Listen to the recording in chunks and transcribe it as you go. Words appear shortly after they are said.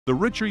The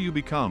richer you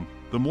become,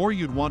 the more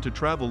you'd want to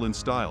travel in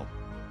style.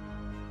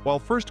 While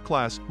first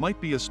class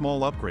might be a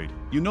small upgrade,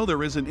 you know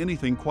there isn't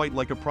anything quite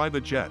like a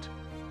private jet.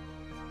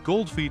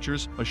 Gold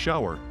features, a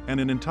shower, and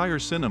an entire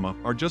cinema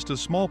are just a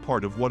small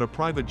part of what a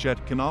private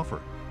jet can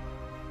offer.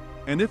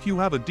 And if you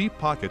have a deep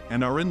pocket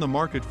and are in the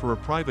market for a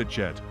private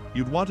jet,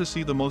 you'd want to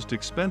see the most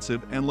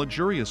expensive and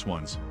luxurious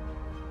ones.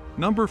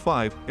 Number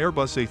 5.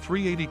 Airbus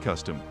A380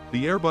 Custom.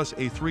 The Airbus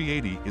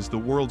A380 is the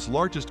world's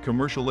largest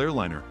commercial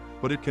airliner,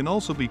 but it can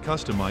also be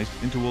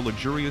customized into a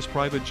luxurious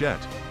private jet.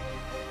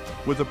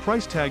 With a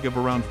price tag of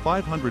around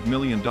 $500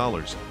 million,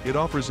 it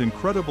offers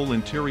incredible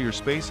interior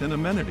space and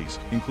amenities,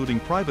 including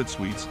private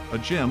suites, a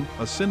gym,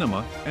 a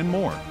cinema, and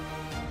more.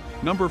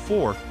 Number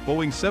 4.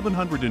 Boeing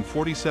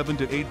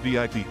 747-8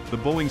 VIP. The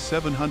Boeing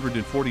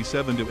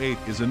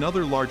 747-8 is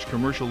another large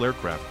commercial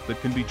aircraft that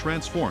can be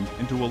transformed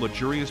into a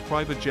luxurious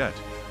private jet.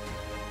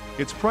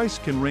 Its price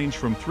can range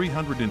from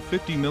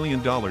 $350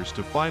 million to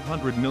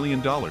 $500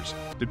 million,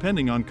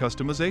 depending on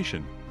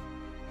customization.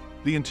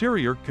 The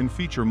interior can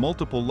feature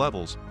multiple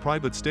levels,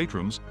 private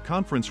staterooms,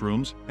 conference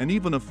rooms, and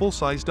even a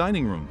full-size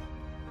dining room.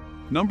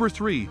 Number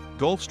 3.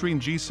 Gulfstream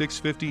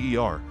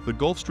G650ER. The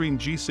Gulfstream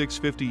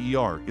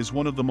G650ER is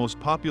one of the most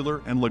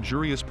popular and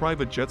luxurious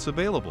private jets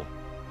available.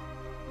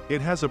 It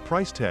has a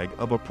price tag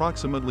of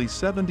approximately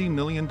 $70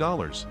 million.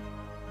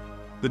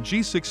 The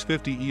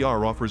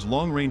G650ER offers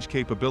long-range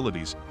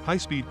capabilities,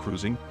 high-speed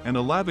cruising, and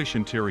a lavish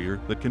interior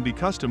that can be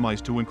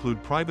customized to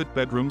include private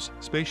bedrooms,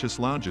 spacious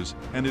lounges,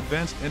 and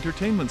advanced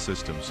entertainment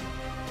systems.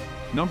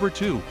 Number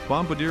 2.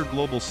 Bombardier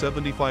Global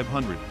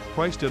 7500.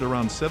 Priced at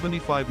around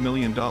 $75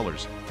 million,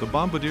 the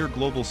Bombardier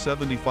Global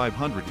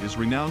 7500 is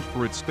renowned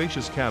for its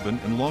spacious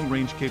cabin and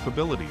long-range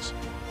capabilities.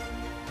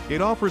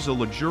 It offers a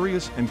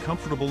luxurious and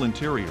comfortable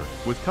interior,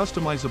 with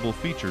customizable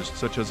features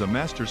such as a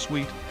master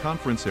suite,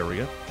 conference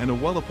area, and a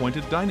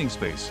well-appointed dining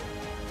space.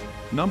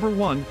 Number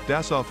 1.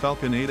 Dassault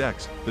Falcon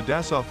 8X. The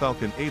Dassault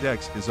Falcon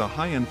 8X is a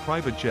high-end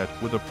private jet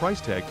with a price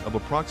tag of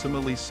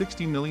approximately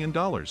 $60 million.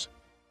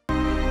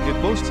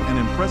 It boasts an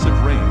impressive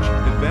range,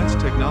 advanced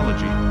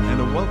technology,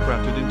 and a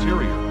well-crafted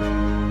interior.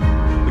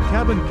 The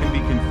cabin can be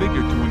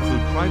configured to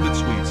include private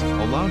suites,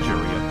 a lounge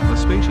area, a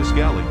spacious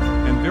galley,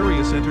 and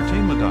various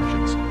entertainment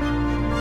options.